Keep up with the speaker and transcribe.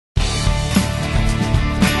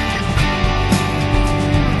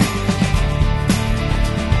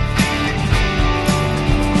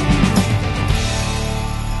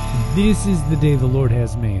This is the day the Lord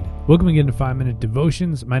has made. Welcome again to 5-Minute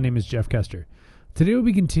Devotions. My name is Jeff Kester. Today we'll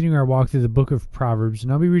be continuing our walk through the book of Proverbs,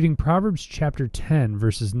 and I'll be reading Proverbs chapter 10,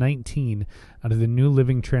 verses 19 out of the New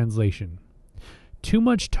Living Translation. Too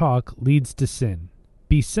much talk leads to sin.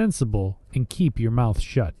 Be sensible and keep your mouth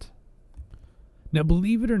shut. Now,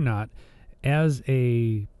 believe it or not, as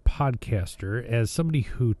a podcaster, as somebody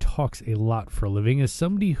who talks a lot for a living, as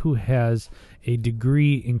somebody who has a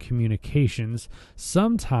degree in communications,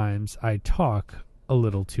 sometimes I talk a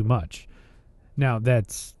little too much. Now,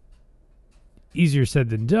 that's easier said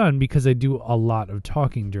than done because I do a lot of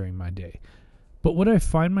talking during my day. But what I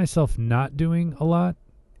find myself not doing a lot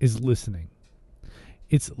is listening.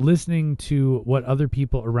 It's listening to what other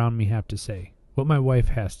people around me have to say, what my wife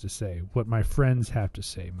has to say, what my friends have to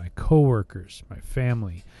say, my coworkers, my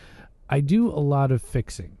family. I do a lot of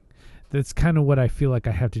fixing. That's kind of what I feel like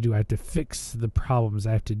I have to do. I have to fix the problems.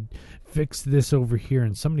 I have to fix this over here,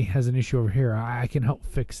 and somebody has an issue over here. I can help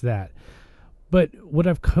fix that. But what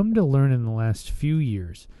I've come to learn in the last few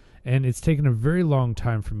years, and it's taken a very long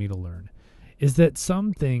time for me to learn, is that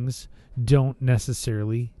some things don't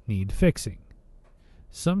necessarily need fixing.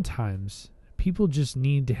 Sometimes people just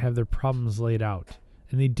need to have their problems laid out,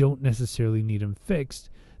 and they don't necessarily need them fixed.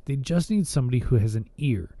 They just need somebody who has an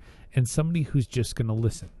ear and somebody who's just going to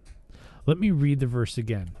listen. Let me read the verse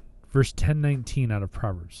again. Verse 10:19 out of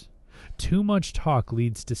Proverbs. Too much talk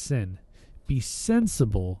leads to sin. Be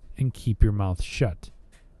sensible and keep your mouth shut.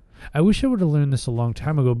 I wish I would have learned this a long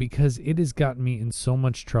time ago because it has gotten me in so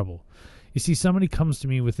much trouble. You see, somebody comes to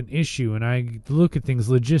me with an issue, and I look at things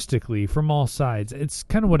logistically from all sides. It's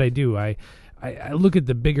kind of what I do. I look at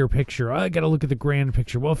the bigger picture. I got to look at the grand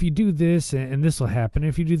picture. Well, if you do this, and this will happen.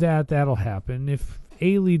 If you do that, that'll happen. If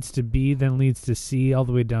A leads to B, then leads to C, all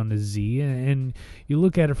the way down to Z. And you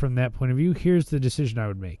look at it from that point of view, here's the decision I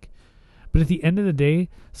would make. But at the end of the day,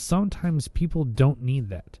 sometimes people don't need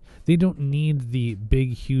that. They don't need the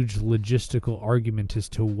big, huge logistical argument as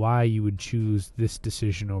to why you would choose this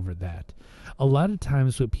decision over that. A lot of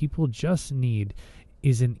times what people just need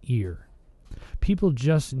is an ear. People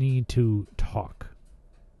just need to talk.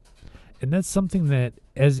 And that's something that,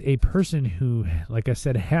 as a person who, like I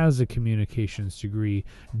said, has a communications degree,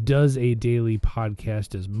 does a daily podcast,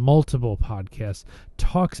 does multiple podcasts,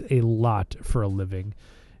 talks a lot for a living,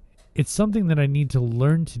 it's something that I need to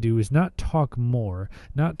learn to do is not talk more,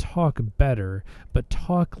 not talk better, but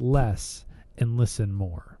talk less and listen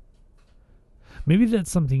more. Maybe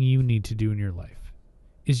that's something you need to do in your life,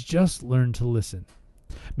 is just learn to listen.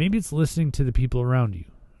 Maybe it's listening to the people around you.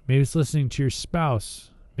 Maybe it's listening to your spouse.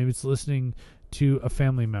 Maybe it's listening to a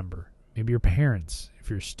family member. Maybe your parents, if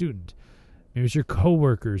you're a student. Maybe it's your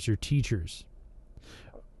coworkers, your teachers.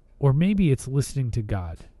 Or maybe it's listening to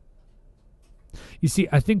God. You see,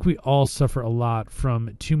 I think we all suffer a lot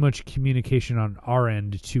from too much communication on our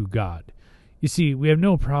end to God. You see, we have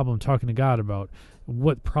no problem talking to God about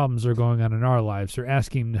what problems are going on in our lives or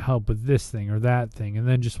asking Him to help with this thing or that thing and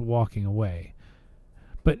then just walking away.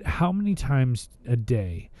 But how many times a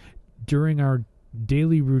day during our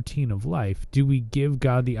daily routine of life do we give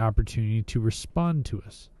God the opportunity to respond to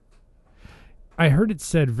us? I heard it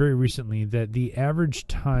said very recently that the average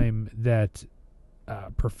time that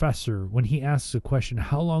professor, when he asks a question,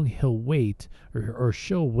 how long he'll wait or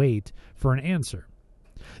she'll wait for an answer.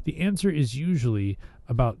 The answer is usually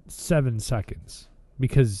about 7 seconds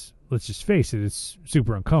because, let's just face it, it's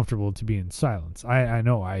super uncomfortable to be in silence. I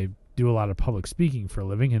know I do a lot of public speaking for a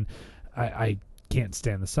living, and I can't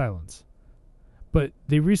stand the silence. But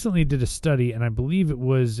they recently did a study, and I believe it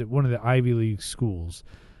was at one of the Ivy League schools,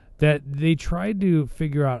 that they tried to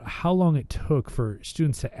figure out how long it took for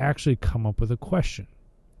students to actually come up with a question.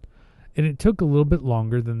 And it took a little bit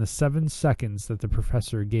longer than the 7 seconds that the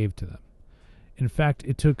professor gave to them. In fact,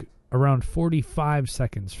 it took around 45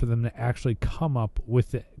 seconds for them to actually come up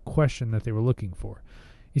with the question that they were looking for.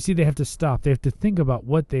 You see, they have to stop. They have to think about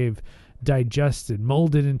what they've digested,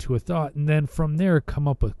 molded into a thought, and then from there come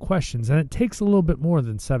up with questions. And it takes a little bit more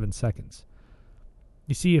than 7 seconds.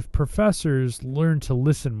 You see, if professors learn to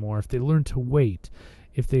listen more, if they learn to wait,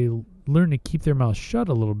 if they learn to keep their mouths shut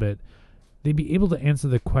a little bit, they'd be able to answer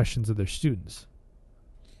the questions of their students.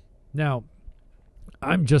 Now,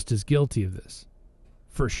 I'm just as guilty of this.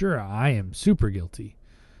 For sure, I am super guilty.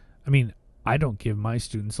 I mean, I don't give my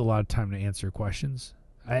students a lot of time to answer questions.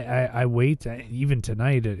 I wait. Even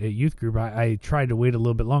tonight at youth group, I tried to wait a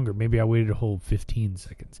little bit longer. Maybe I waited a whole 15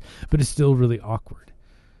 seconds. But it's still really awkward.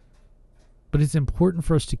 But it's important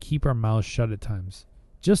for us to keep our mouths shut at times,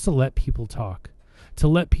 just to let people talk, to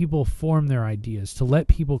let people form their ideas, to let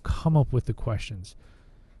people come up with the questions.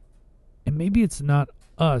 And maybe it's not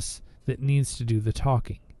us that needs to do the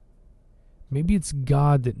talking. Maybe it's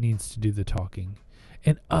God that needs to do the talking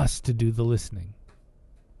and us to do the listening.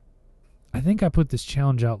 I think I put this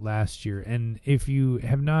challenge out last year, and if you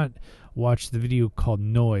have not watched the video called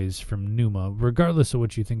Noise from Pneuma, regardless of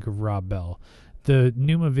what you think of Rob Bell, the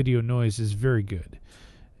Pneuma video Noise is very good.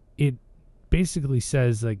 It basically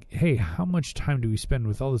says, like, hey, how much time do we spend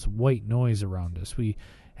with all this white noise around us? We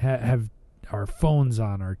have our phones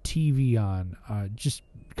on, our TV on, just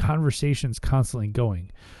conversations constantly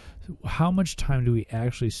going. How much time do we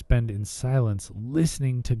actually spend in silence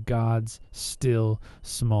listening to God's still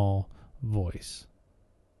small voice?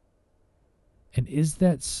 And is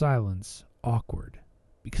that silence awkward?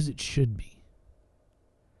 Because it should be.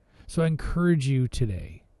 So I encourage you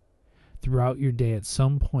today, throughout your day, at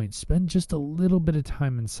some point, spend just a little bit of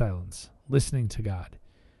time in silence, listening to God.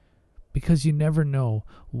 Because you never know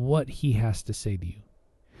what He has to say to you.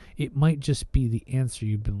 It might just be the answer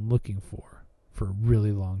you've been looking for a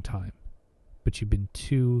really long time. But you've been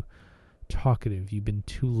too talkative, you've been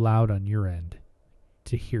too loud on your end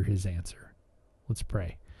to hear His answer. Let's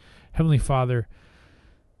pray. Heavenly Father,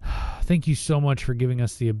 thank you so much for giving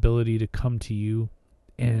us the ability to come to you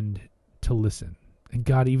and to listen. And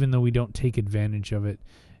God, even though we don't take advantage of it,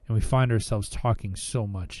 and we find ourselves talking so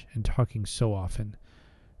much and talking so often,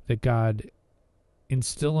 that God,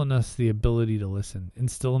 instill in us the ability to listen,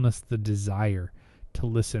 instill in us the desire to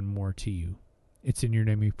listen more to you. It's in your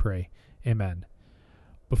name we pray. Amen.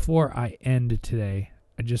 Before I end today,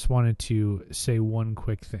 I just wanted to say one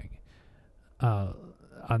quick thing.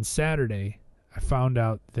 On Saturday, I found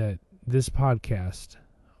out that this podcast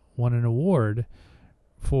won an award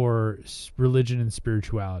for religion and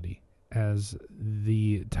spirituality as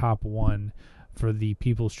the top one for the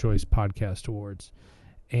People's Choice Podcast Awards.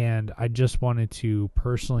 And I just wanted to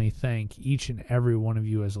personally thank each and every one of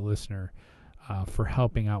you as a listener for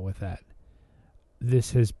helping out with that.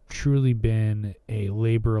 This has truly been a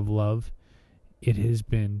labor of love. It has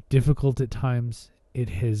been difficult at times. It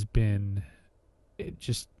has been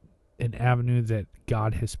just an avenue that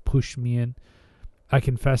God has pushed me in. I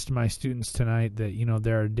confess to my students tonight that,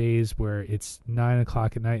 there are days where it's 9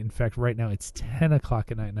 o'clock at night. In fact, right now it's 10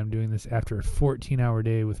 o'clock at night, and I'm doing this after a 14-hour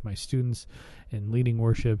day with my students and leading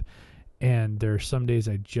worship. And there are some days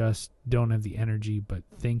I just don't have the energy, but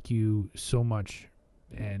thank you so much.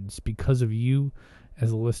 And it's because of you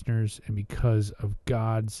as listeners and because of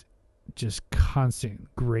God's just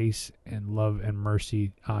constant grace and love and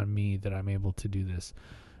mercy on me that I'm able to do this.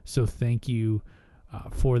 So thank you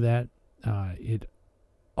for that.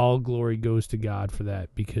 All glory goes to God for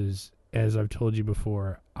that, because as I've told you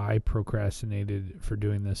before, I procrastinated for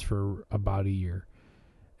doing this for about a year,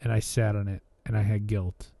 and I sat on it and I had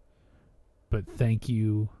guilt. But thank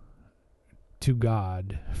you to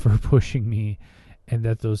God for pushing me, and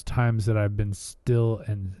that those times that I've been still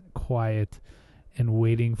and quiet and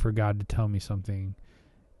waiting for God to tell me something,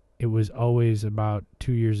 it was always about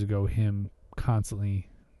 2 years ago, Him constantly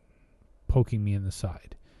poking me in the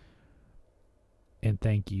side. And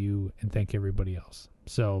thank you, and thank everybody else.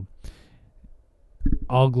 So,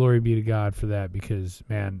 all glory be to God for that, because,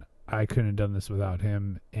 man, I couldn't have done this without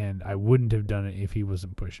Him, and I wouldn't have done it if He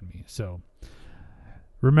wasn't pushing me. So,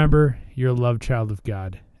 remember, you're a loved child of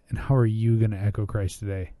God, and how are you going to echo Christ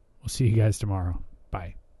today? We'll see you guys tomorrow.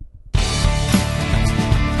 Bye.